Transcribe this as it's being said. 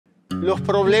Los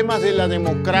problemas de la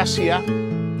democracia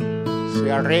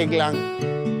se arreglan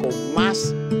con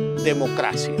más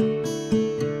democracia.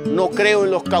 No creo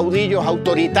en los caudillos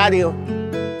autoritarios,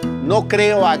 no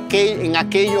creo en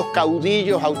aquellos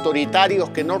caudillos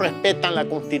autoritarios que no respetan la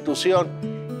Constitución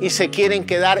y se quieren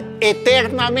quedar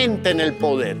eternamente en el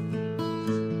poder.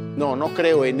 No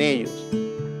creo en ellos.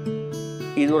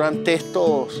 Y durante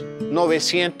estos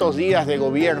 900 días de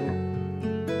gobierno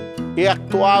he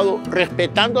actuado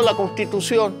respetando la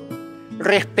Constitución,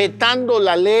 respetando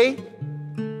la ley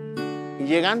y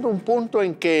llegando a un punto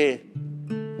en que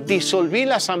disolví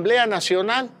la Asamblea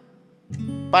Nacional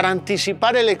para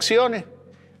anticipar elecciones,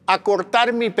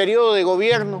 acortar mi periodo de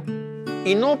gobierno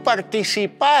y no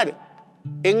participar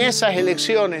en esas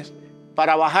elecciones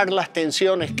para bajar las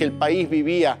tensiones que el país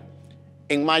vivía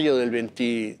en mayo del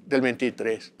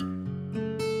 23.